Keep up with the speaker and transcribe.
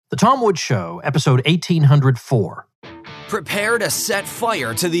The Tom Woods Show, episode 1804. Prepare to set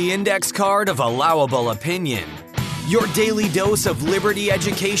fire to the index card of allowable opinion. Your daily dose of liberty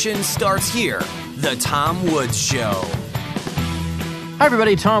education starts here. The Tom Woods Show. Hi,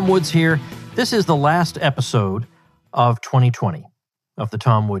 everybody. Tom Woods here. This is the last episode of 2020 of The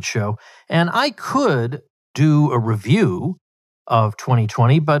Tom Woods Show. And I could do a review of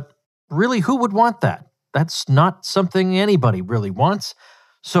 2020, but really, who would want that? That's not something anybody really wants.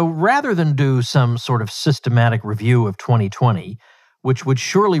 So rather than do some sort of systematic review of 2020, which would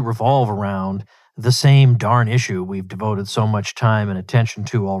surely revolve around the same darn issue we've devoted so much time and attention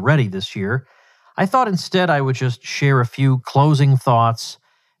to already this year, I thought instead I would just share a few closing thoughts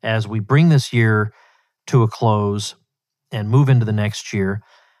as we bring this year to a close and move into the next year.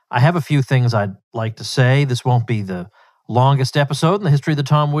 I have a few things I'd like to say. This won't be the longest episode in the history of the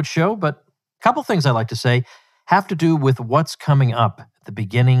Tom Woods Show, but a couple things I'd like to say have to do with what's coming up at the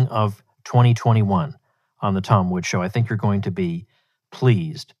beginning of 2021 on the Tom Woods Show. I think you're going to be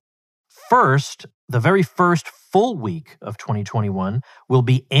pleased. First, the very first full week of 2021 will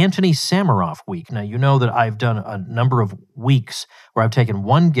be Anthony Samaroff week. Now, you know that I've done a number of weeks where I've taken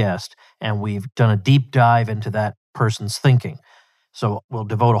one guest and we've done a deep dive into that person's thinking. So we'll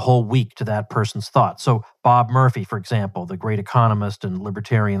devote a whole week to that person's thoughts. So Bob Murphy, for example, the great economist and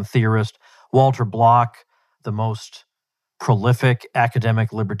libertarian theorist, Walter Block, the most prolific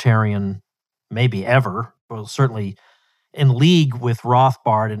academic libertarian maybe ever, well, certainly in league with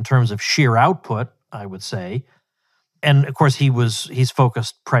Rothbard in terms of sheer output, I would say. And of course, he's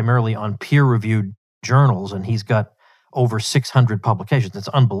focused primarily on peer-reviewed journals, and he's got over 600 publications. It's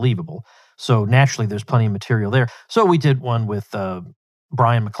unbelievable. So naturally, there's plenty of material there. So we did one with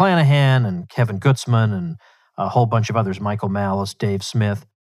Brian McClanahan and Kevin Gutzman and a whole bunch of others, Michael Malice, Dave Smith.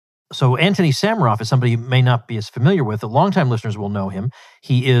 So Anthony Samaroff is somebody you may not be as familiar with. The longtime listeners will know him.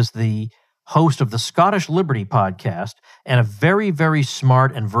 He is the host of the Scottish Liberty podcast and a very, very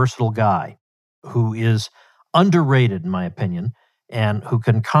smart and versatile guy who is underrated, in my opinion, and who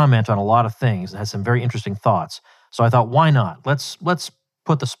can comment on a lot of things and has some very interesting thoughts. So I thought, why not? Let's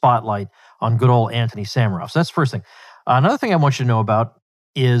put the spotlight on good old Anthony Samaroff. So that's the first thing. Another thing I want you to know about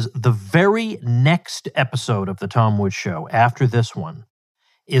is the very next episode of the Tom Woods Show, after this one,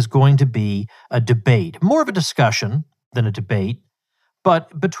 is going to be a debate, more of a discussion than a debate,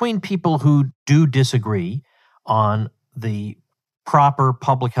 but between people who do disagree on the proper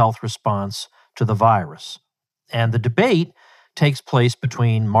public health response to the virus. And the debate takes place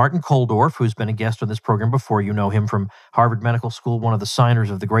between Martin Kulldorff, who's been a guest on this program before. You know him from Harvard Medical School, one of the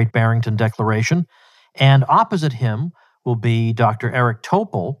signers of the Great Barrington Declaration. And opposite him will be Dr. Eric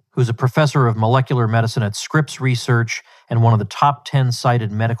Topol, who's a professor of molecular medicine at Scripps Research and one of the top 10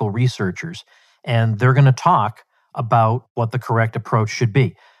 cited medical researchers. And they're going to talk about what the correct approach should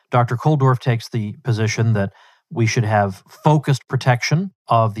be. Dr. Kulldorff takes the position that we should have focused protection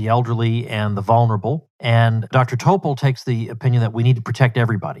of the elderly and the vulnerable. And Dr. Topol takes the opinion that we need to protect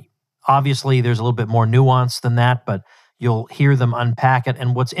everybody. Obviously, there's a little bit more nuance than that, but you'll hear them unpack it.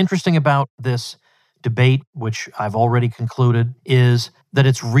 And what's interesting about this debate, which I've already concluded, is that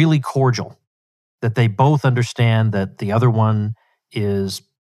it's really cordial, that they both understand that the other one is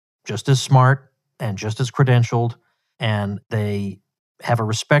just as smart and just as credentialed, and they have a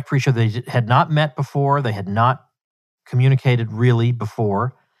respect for each other. They had not met before. They had not communicated really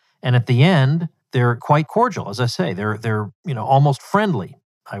before. And at the end, they're quite cordial, as I say. They're almost friendly,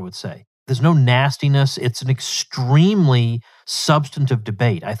 I would say. There's no nastiness. It's an extremely substantive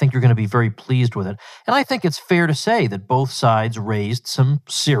debate. I think you're going to be very pleased with it. And I think it's fair to say that both sides raised some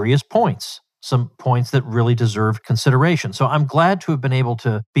serious points, some points that really deserve consideration. So I'm glad to have been able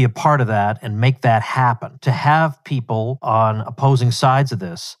to be a part of that and make that happen, to have people on opposing sides of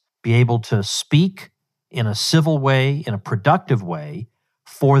this be able to speak in a civil way, in a productive way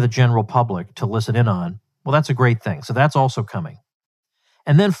for the general public to listen in on. Well, that's a great thing. So that's also coming.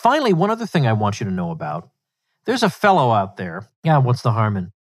 And then finally, one other thing I want you to know about. There's a fellow out there, what's the harm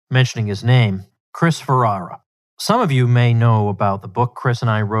in mentioning his name? Chris Ferrara. Some of you may know about the book Chris and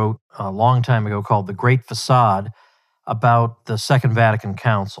I wrote a long time ago called The Great Facade about the Second Vatican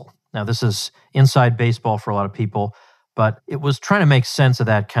Council. Now, this is inside baseball for a lot of people, but it was trying to make sense of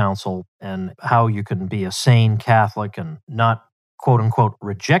that council and how you can be a sane Catholic and not, quote unquote,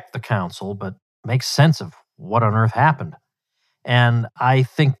 reject the council, but make sense of what on earth happened. And I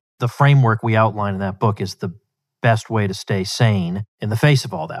think the framework we outline in that book is the best way to stay sane in the face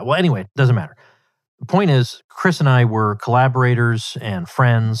of all that. Well, anyway, it doesn't matter. The point is, Chris and I were collaborators and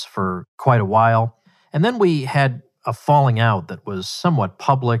friends for quite a while. And then we had a falling out that was somewhat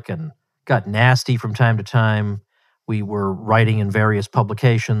public and got nasty from time to time. We were writing in various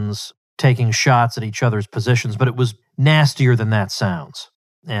publications, taking shots at each other's positions, but it was nastier than that sounds.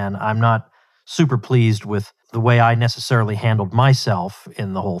 And I'm not super pleased with the way I necessarily handled myself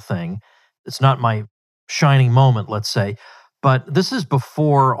in the whole thing. It's not my shining moment, let's say, but this is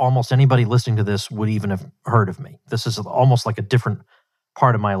before almost anybody listening to this would even have heard of me. This is almost like a different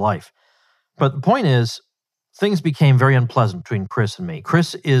part of my life. But the point is, things became very unpleasant between Chris and me.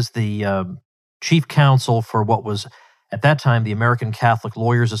 Chris is the chief counsel for what was, at that time, the American Catholic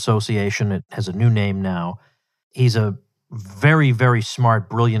Lawyers Association. It has a new name now. He's a very, very smart,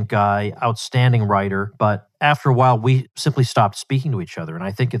 brilliant guy, outstanding writer. But after a while, we simply stopped speaking to each other. And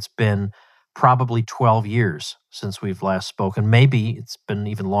I think it's been probably 12 years since we've last spoken. Maybe it's been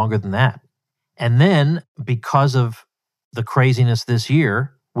even longer than that. And then, because of the craziness this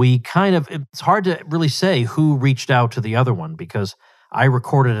year, it's hard to really say who reached out to the other one, because I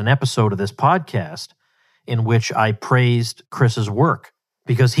recorded an episode of this podcast in which I praised Chris's work,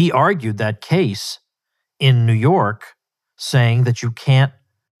 because he argued that case in New York saying that you can't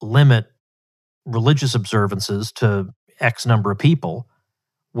limit religious observances to X number of people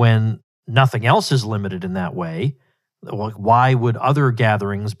when nothing else is limited in that way. Why would other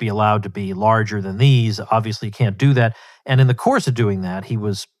gatherings be allowed to be larger than these? Obviously, you can't do that. And in the course of doing that, he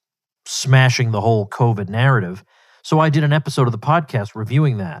was smashing the whole COVID narrative. So I did an episode of the podcast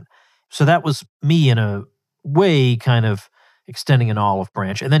reviewing that. So that was me in a way kind of extending an olive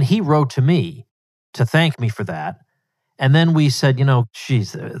branch. And then he wrote to me to thank me for that. And then we said,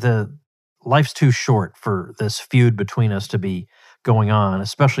 geez, the life's too short for this feud between us to be going on,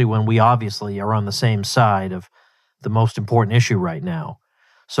 especially when we obviously are on the same side of the most important issue right now.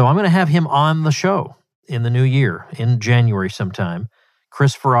 So I'm going to have him on the show in the new year, in January sometime.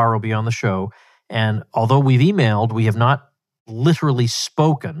 Chris Ferraro will be on the show. And although we've emailed, we have not literally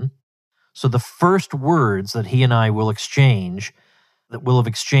spoken. So the first words that he and I will exchange, that we'll have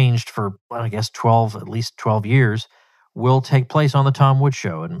exchanged for, I guess, at least 12 years, will take place on the Tom Woods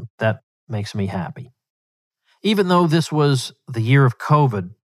Show. And that makes me happy. Even though this was the year of COVID,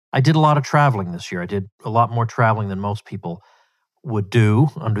 I did a lot of traveling this year. I did a lot more traveling than most people would do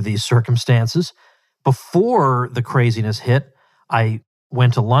under these circumstances. Before the craziness hit, I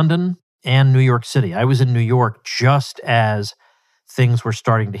went to London and New York City. I was in New York just as things were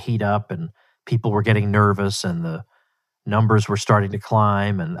starting to heat up and people were getting nervous and the numbers were starting to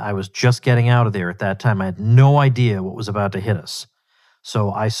climb. And I was just getting out of there at that time. I had no idea what was about to hit us.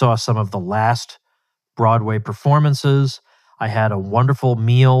 So I saw some of the last Broadway performances. I had a wonderful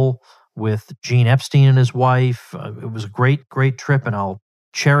meal with Gene Epstein and his wife. It was a great, great trip, and I'll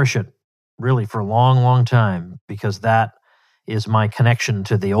cherish it really for a long, long time, because that is my connection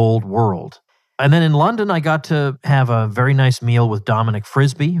to the old world. And then in London, I got to have a very nice meal with Dominic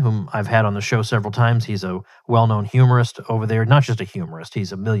Frisby, whom I've had on the show several times. He's a well-known humorist over there. Not just a humorist,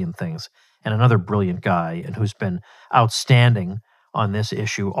 he's a million things, and another brilliant guy, and who's been outstanding on this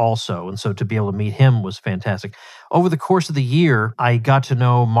issue also. And so to be able to meet him was fantastic. Over the course of the year, I got to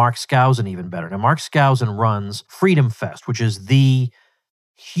know Mark Skousen even better. Now, Mark Skousen runs Freedom Fest, which is the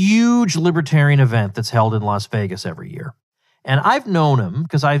huge libertarian event that's held in Las Vegas every year. And I've known him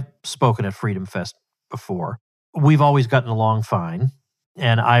because I've spoken at Freedom Fest before. We've always gotten along fine,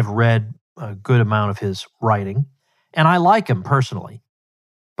 and I've read a good amount of his writing, and I like him personally.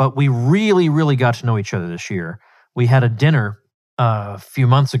 But we really, really got to know each other this year. We had a dinner a few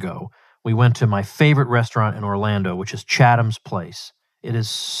months ago. We went to my favorite restaurant in Orlando, which is Chatham's Place. It is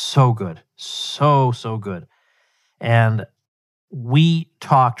so good. So, so good. And we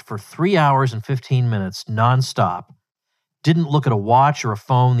talked for 3 hours and 15 minutes nonstop. Didn't look at a watch or a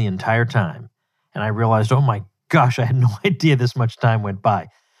phone the entire time. And I realized, oh my gosh, I had no idea this much time went by.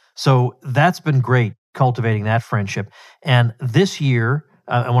 So that's been great, cultivating that friendship. And this year,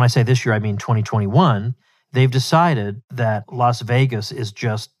 and when I say this year, I mean 2021, they've decided that Las Vegas is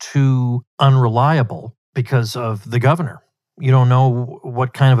just too unreliable because of the governor. You don't know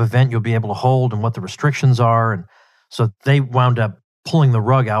what kind of event you'll be able to hold and what the restrictions are. And so they wound up pulling the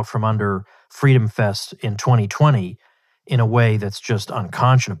rug out from under Freedom Fest in 2020 in a way that's just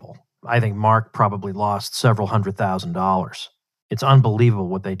unconscionable. I think Mark probably lost several $100,000. It's unbelievable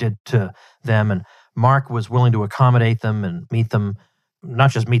what they did to them. And Mark was willing to accommodate them and meet them,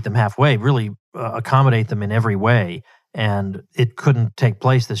 not just meet them halfway, really accommodate them in every way. And it couldn't take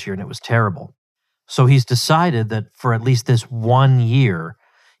place this year, and it was terrible. So he's decided that for at least this 1 year,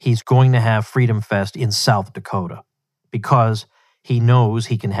 he's going to have Freedom Fest in South Dakota, because he knows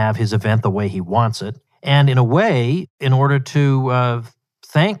he can have his event the way he wants it. And in a way, in order to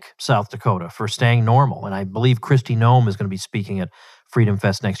thank South Dakota for staying normal. And I believe Kristi Noem is going to be speaking at Freedom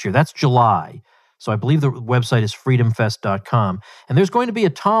Fest next year. That's July. So I believe the website is freedomfest.com. And there's going to be a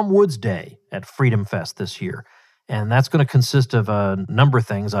Tom Woods Day at Freedom Fest this year. And that's going to consist of a number of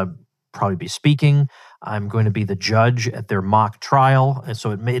things. I'll probably be speaking. I'm going to be the judge at their mock trial. And so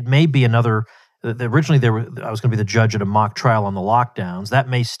it may be another. Originally, I was going to be the judge at a mock trial on the lockdowns. That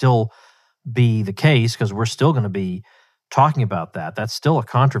may still be the case because we're still going to be talking about that. That's still a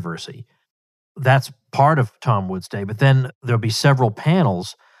controversy. That's part of Tom Woods Day. But then there'll be several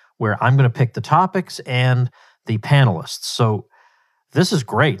panels where I'm going to pick the topics and the panelists. So this is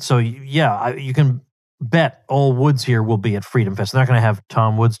great. So yeah, you can bet old Woods here will be at Freedom Fest. They're not going to have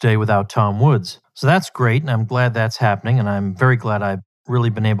Tom Woods Day without Tom Woods. So that's great, and I'm glad that's happening, and I'm very glad I've really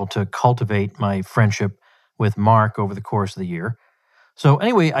been able to cultivate my friendship with Mark over the course of the year. So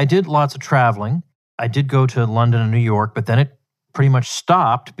anyway, I did lots of traveling. I did go to London and New York, but then it pretty much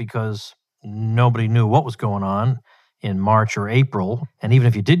stopped because nobody knew what was going on in March or April. And even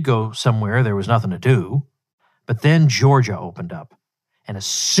if you did go somewhere, there was nothing to do. But then Georgia opened up. And as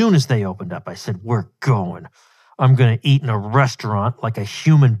soon as they opened up, I said, we're going. I'm going to eat in a restaurant like a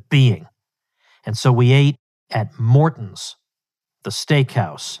human being. And so we ate at Morton's, the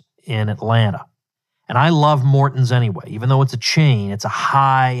steakhouse in Atlanta. And I love Morton's anyway. Even though it's a chain, it's a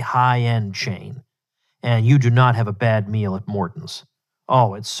high-end chain. And you do not have a bad meal at Morton's.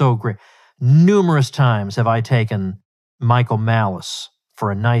 Oh, it's so great. Numerous times have I taken Michael Malice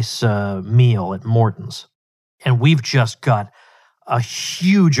for a nice meal at Morton's. And we've just got a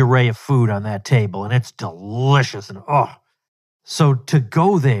huge array of food on that table, and it's delicious. And so to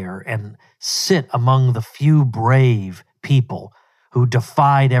go there and sit among the few brave people who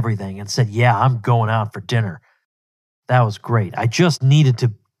defied everything and said, yeah, I'm going out for dinner. That was great. I just needed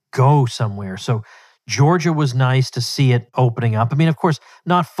to go somewhere. So Georgia was nice to see it opening up. I mean, of course,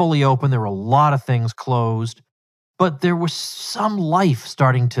 not fully open. There were a lot of things closed, but there was some life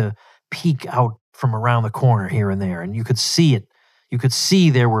starting to peek out from around the corner here and there, and you could see it. You could see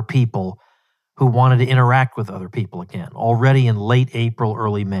there were people who wanted to interact with other people again, already in late April,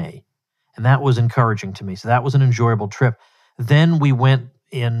 early May. And that was encouraging to me. So that was an enjoyable trip. Then we went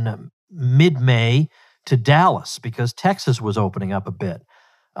in mid-May to Dallas because Texas was opening up a bit.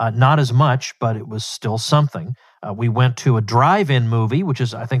 Not as much, but it was still something. We went to a drive-in movie, which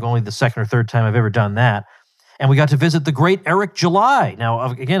is, I think, only the second or third time I've ever done that. And we got to visit the great Eric July.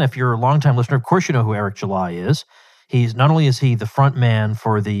 Now, again, if you're a longtime listener, of course you know who Eric July is. He's not only is he the front man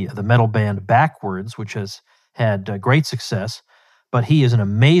for the metal band Backwards, which has had great success, but he is an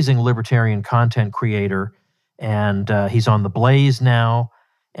amazing libertarian content creator, and he's on The Blaze now,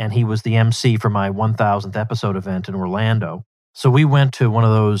 and he was the MC for my 1,000th episode event in Orlando. So we went to one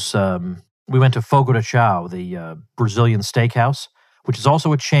of those, we went to Fogo de Chao, the Brazilian steakhouse, which is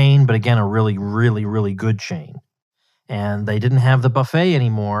also a chain, but again, a really, really, really good chain. And they didn't have the buffet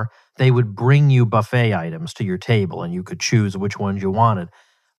anymore. They would bring you buffet items to your table, and you could choose which ones you wanted.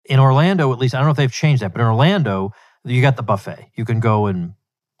 In Orlando, at least, I don't know if they've changed that, but in Orlando, you got the buffet. You can go and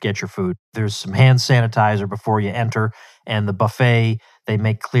get your food. There's some hand sanitizer before you enter, and the buffet, they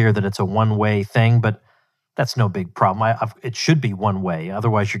make clear that it's a one-way thing, but that's no big problem. It should be one way.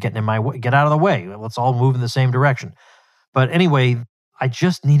 Otherwise, you're getting in my way. Get out of the way. Let's all move in the same direction. But anyway, I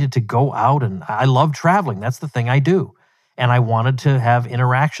just needed to go out, and I love traveling. That's the thing I do. And I wanted to have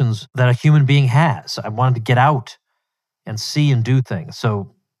interactions that a human being has. I wanted to get out and see and do things.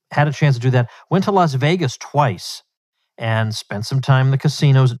 So had a chance to do that. Went to Las Vegas twice and spent some time in the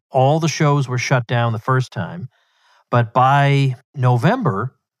casinos. All the shows were shut down the first time. But by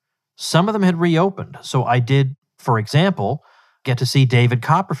November, some of them had reopened. So I did, for example, get to see David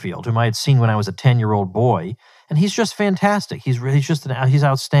Copperfield, whom I had seen when I was a 10-year-old boy. And he's just fantastic. He's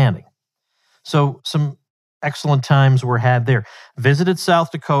outstanding. So some excellent times were had there. Visited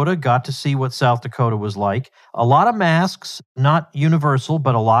South Dakota, got to see what South Dakota was like. A lot of masks, not universal,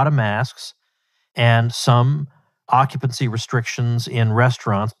 but a lot of masks, and some occupancy restrictions in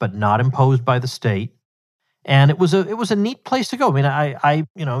restaurants, but not imposed by the state. And it was a neat place to go. I mean, I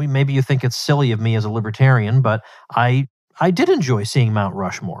maybe you think it's silly of me as a libertarian, but I did enjoy seeing Mount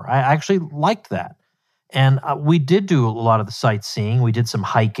Rushmore. I actually liked that. And we did do a lot of the sightseeing. We did some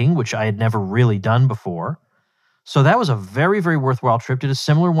hiking, which I had never really done before. So that was a very, very worthwhile trip. Did a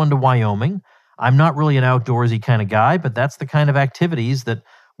similar one to Wyoming. I'm not really an outdoorsy kind of guy, but that's the kind of activities that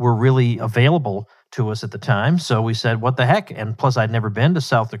were really available to us at the time. So we said, what the heck? And plus, I'd never been to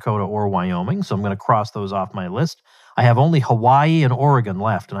South Dakota or Wyoming, so I'm going to cross those off my list. I have only Hawaii and Oregon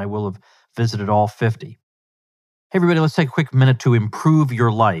left, and I will have visited all 50. Hey, everybody, let's take a quick minute to improve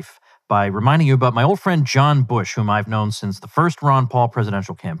your life by reminding you about my old friend John Bush, whom I've known since the first Ron Paul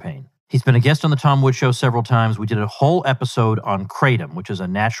presidential campaign. He's been a guest on the Tom Woods Show several times. We did a whole episode on Kratom, which is a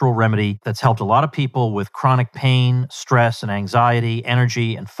natural remedy that's helped a lot of people with chronic pain, stress, and anxiety,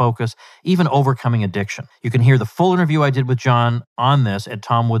 energy, and focus, even overcoming addiction. You can hear the full interview I did with John on this at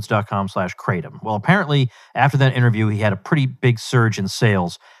tomwoods.com/Kratom. Well, apparently, after that interview, he had a pretty big surge in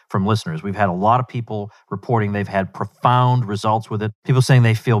sales from listeners. We've had a lot of people reporting they've had profound results with it. People saying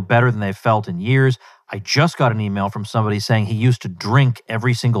they feel better than they've felt in years. I just got an email from somebody saying he used to drink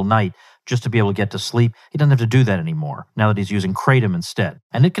every single night just to be able to get to sleep. He doesn't have to do that anymore now that he's using Kratom instead.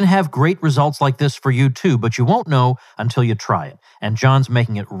 And it can have great results like this for you too, but you won't know until you try it. And John's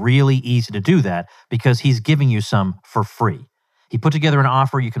making it really easy to do that because he's giving you some for free. He put together an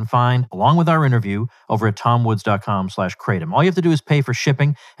offer you can find along with our interview over at tomwoods.com/Kratom. All you have to do is pay for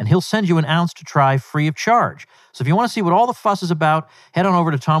shipping, and he'll send you an ounce to try free of charge. So if you want to see what all the fuss is about, head on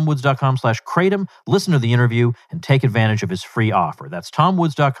over to tomwoods.com/Kratom, listen to the interview, and take advantage of his free offer. That's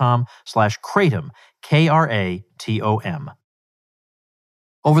tomwoods.com/Kratom, Kratom.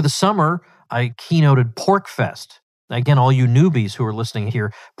 Over the summer, I keynoted PorcFest. Again, all you newbies who are listening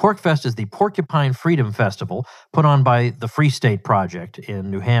here, PorcFest is the Porcupine Freedom Festival put on by the Free State Project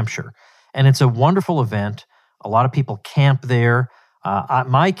in New Hampshire. And it's a wonderful event. A lot of people camp there.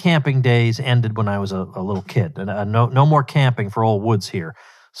 My camping days ended when I was a little kid. And no more camping for old Woods here.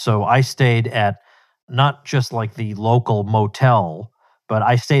 So I stayed at not just like the local motel, but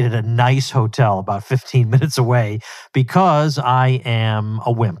I stayed at a nice hotel about 15 minutes away because I am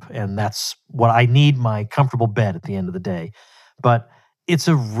a wimp, and that's what I need, my comfortable bed at the end of the day. But it's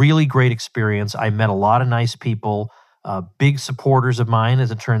a really great experience. I met a lot of nice people, big supporters of mine,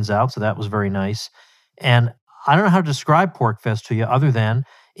 as it turns out, so that was very nice. And I don't know how to describe PorcFest to you other than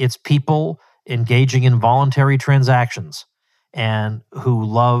it's people engaging in voluntary transactions and who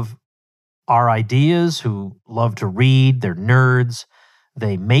love our ideas, who love to read, they're nerds.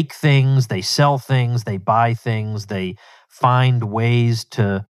 They make things, they sell things, they buy things, they find ways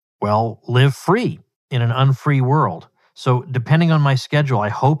to, live free in an unfree world. So depending on my schedule, I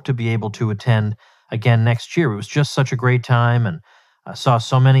hope to be able to attend again next year. It was just such a great time, and I saw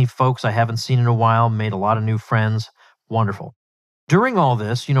so many folks I haven't seen in a while, made a lot of new friends. Wonderful. During all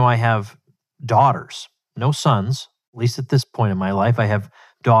this, I have daughters, no sons, at least at this point in my life. I have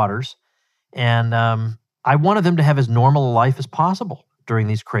daughters, and I wanted them to have as normal a life as possible during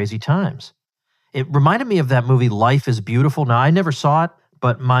these crazy times. It reminded me of that movie Life is Beautiful. Now, I never saw it,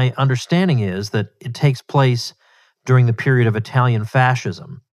 but my understanding is that it takes place during the period of Italian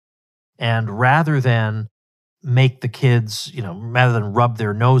fascism. And rather than make the kids, rather than rub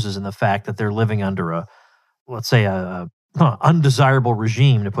their noses in the fact that they're living under a undesirable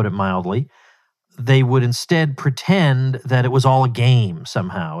regime, to put it mildly, they would instead pretend that it was all a game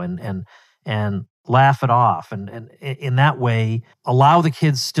somehow and laugh it off, and in that way allow the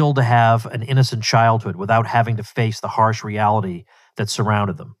kids still to have an innocent childhood without having to face the harsh reality that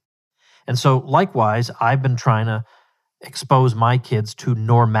surrounded them. And so likewise, I've been trying to expose my kids to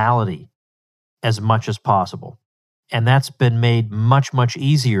normality as much as possible. And that's been made much, much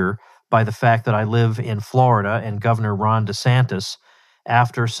easier by the fact that I live in Florida, and Governor Ron DeSantis,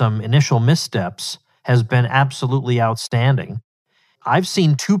 after some initial missteps, has been absolutely outstanding. I've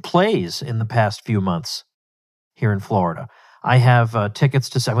seen 2 plays in the past few months here in Florida. I have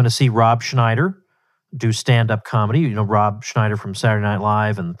tickets I'm going to see Rob Schneider do stand-up comedy. Rob Schneider from Saturday Night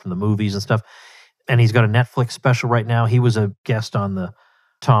Live and from the movies and stuff. And he's got a Netflix special right now. He was a guest on the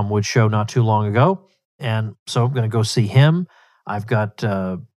Tom Woods Show not too long ago. And so I'm going to go see him. I've got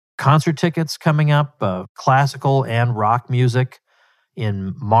concert tickets coming up, classical and rock music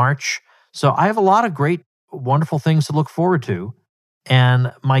in March. So I have a lot of great, wonderful things to look forward to.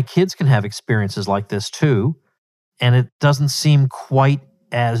 And my kids can have experiences like this too, and it doesn't seem quite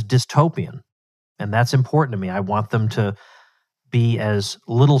as dystopian. And that's important to me. I want them to be as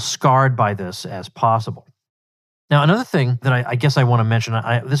little scarred by this as possible. Now, another thing that I guess I want to mention,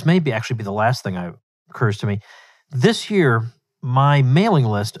 this may actually be the last thing that occurs to me. This year, my mailing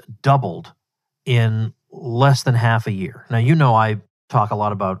list doubled in less than half a year. Now, I talk a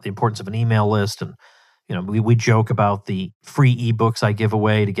lot about the importance of an email list, and we joke about the free ebooks I give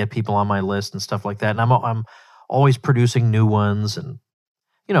away to get people on my list and stuff like that. And I'm always producing new ones, and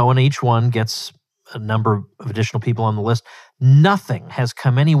and each one gets a number of additional people on the list. Nothing has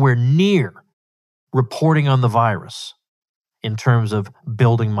come anywhere near reporting on the virus in terms of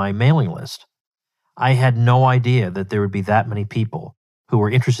building my mailing list. I had no idea that there would be that many people who were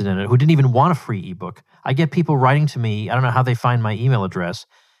interested in it, who didn't even want a free ebook. I get people writing to me, I don't know how they find my email address,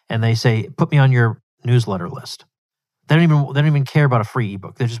 and they say, put me on your newsletter list. They don't even care about a free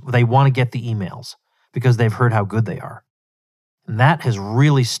ebook. They want to get the emails because they've heard how good they are. And that has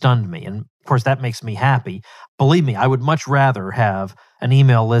really stunned me. And of course, that makes me happy. Believe me, I would much rather have an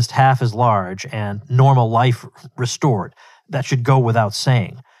email list half as large and normal life restored. That should go without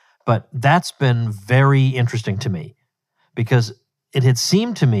saying. But that's been very interesting to me because it had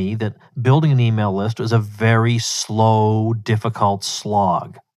seemed to me that building an email list was a very slow, difficult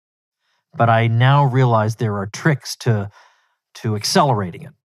slog. But I now realize there are tricks to accelerating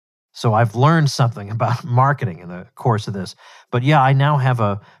it. So I've learned something about marketing in the course of this. But yeah, I now have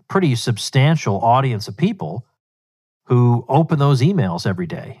a pretty substantial audience of people who open those emails every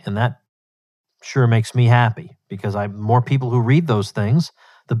day. And that sure makes me happy because more people who read those things,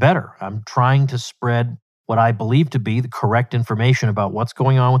 the better. I'm trying to spread what I believe to be the correct information about what's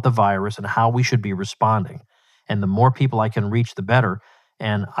going on with the virus and how we should be responding. And the more people I can reach, the better.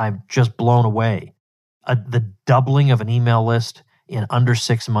 And I'm just blown away. The doubling of an email list in under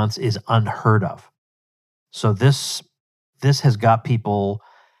 6 months is unheard of. So this has got people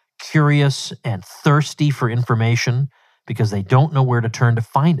curious and thirsty for information because they don't know where to turn to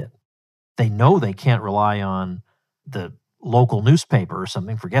find it. They know they can't rely on the local newspaper or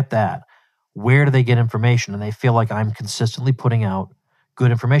something. Forget that. Where do they get information? And they feel like I'm consistently putting out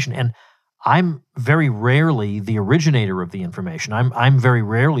good information. And I'm very rarely the originator of the information. I'm very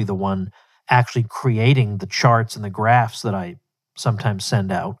rarely the one actually creating the charts and the graphs that I sometimes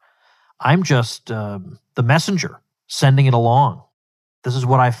send out. I'm just the messenger sending it along. This is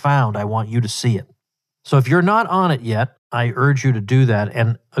what I found. I want you to see it. So if you're not on it yet, I urge you to do that.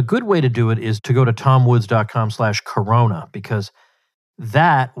 And a good way to do it is to go to tomwoods.com/corona because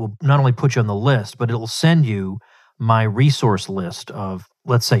that will not only put you on the list, but it'll send you my resource list of,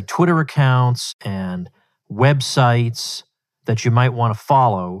 let's say, Twitter accounts and websites that you might want to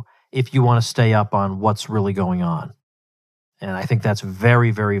follow if you want to stay up on what's really going on. And I think that's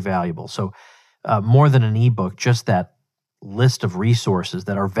very, very valuable. So more than an ebook, just that list of resources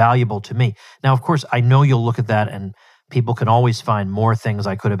that are valuable to me. Now, of course, I know you'll look at that and people can always find more things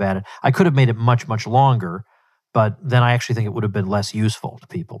I could have added. I could have made it much, much longer, but then I actually think it would have been less useful to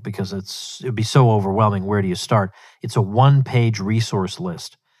people because it'd be so overwhelming. Where do you start? It's a one-page resource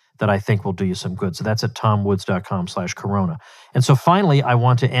list that I think will do you some good. So that's at tomwoods.com/corona. And so finally, I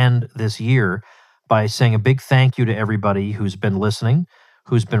want to end this year by saying a big thank you to everybody who's been listening,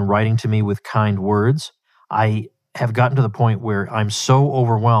 who's been writing to me with kind words. I have gotten to the point where I'm so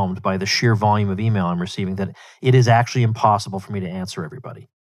overwhelmed by the sheer volume of email I'm receiving that it is actually impossible for me to answer everybody.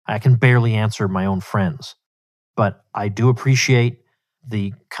 I can barely answer my own friends. But I do appreciate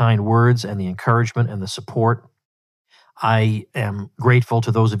the kind words and the encouragement and the support. I am grateful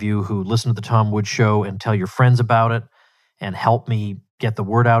to those of you who listen to the Tom Woods Show and tell your friends about it and help me get the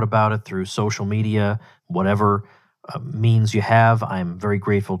word out about it through social media, whatever means you have. I'm very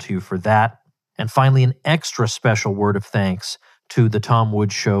grateful to you for that. And finally, an extra special word of thanks to the Tom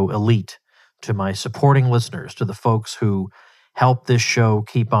Woods Show elite, to my supporting listeners, to the folks who help this show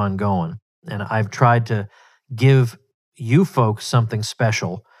keep on going. And I've tried to give you folks something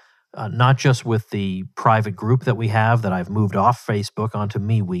special, not just with the private group that we have that I've moved off Facebook onto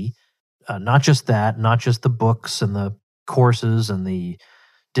MeWe, not just that, not just the books and the courses and the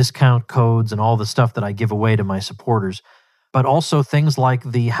discount codes and all the stuff that I give away to my supporters, but also things like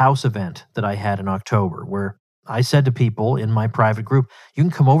the house event that I had in October, where I said to people in my private group, you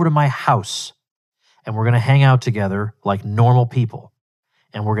can come over to my house and we're going to hang out together like normal people.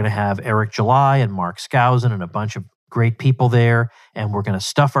 And we're going to have Eric July and Mark Skousen and a bunch of great people there. And we're going to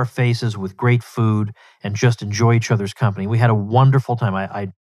stuff our faces with great food and just enjoy each other's company. We had a wonderful time.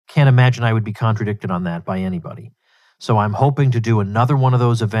 I can't imagine I would be contradicted on that by anybody. So I'm hoping to do another one of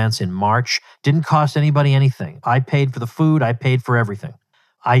those events in March. Didn't cost anybody anything. I paid for the food. I paid for everything.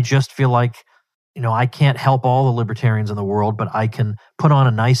 I just feel like, I can't help all the libertarians in the world, but I can put on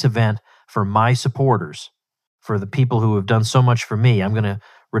a nice event for my supporters, for the people who have done so much for me. I'm going to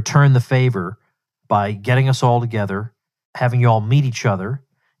return the favor by getting us all together, having you all meet each other,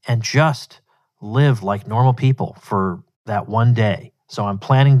 and just live like normal people for that one day. So I'm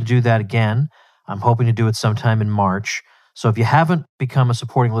planning to do that again. I'm hoping to do it sometime in March. So if you haven't become a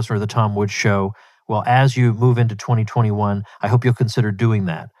supporting listener of the Tom Woods Show, well, as you move into 2021, I hope you'll consider doing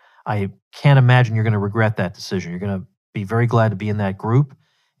that. I can't imagine you're going to regret that decision. You're going to be very glad to be in that group.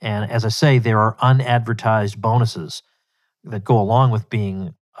 And as I say, there are unadvertised bonuses that go along with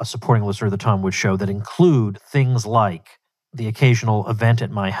being a supporting listener of the Tom Woods Show that include things like the occasional event at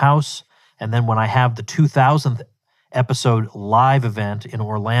my house. And then when I have the 2000th episode live event in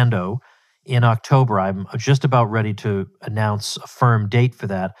Orlando in October, I'm just about ready to announce a firm date for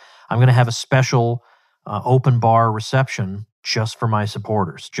that. I'm going to have a special open bar reception just for my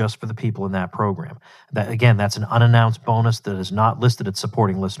supporters, just for the people in that program. That, again, that's an unannounced bonus that is not listed at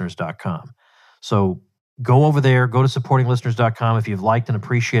supportinglisteners.com. So go over there, go to supportinglisteners.com. If you've liked and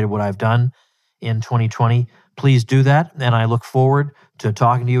appreciated what I've done in 2020, please do that. And I look forward to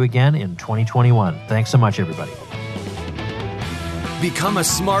talking to you again in 2021. Thanks so much, everybody. Become a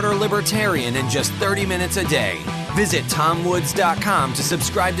smarter libertarian in just 30 minutes a day. Visit TomWoods.com to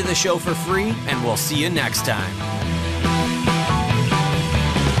subscribe to the show for free, and we'll see you next time.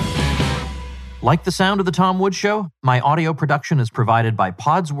 Like the sound of The Tom Woods Show? My audio production is provided by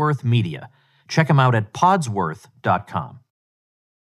Podsworth Media. Check them out at podsworth.com.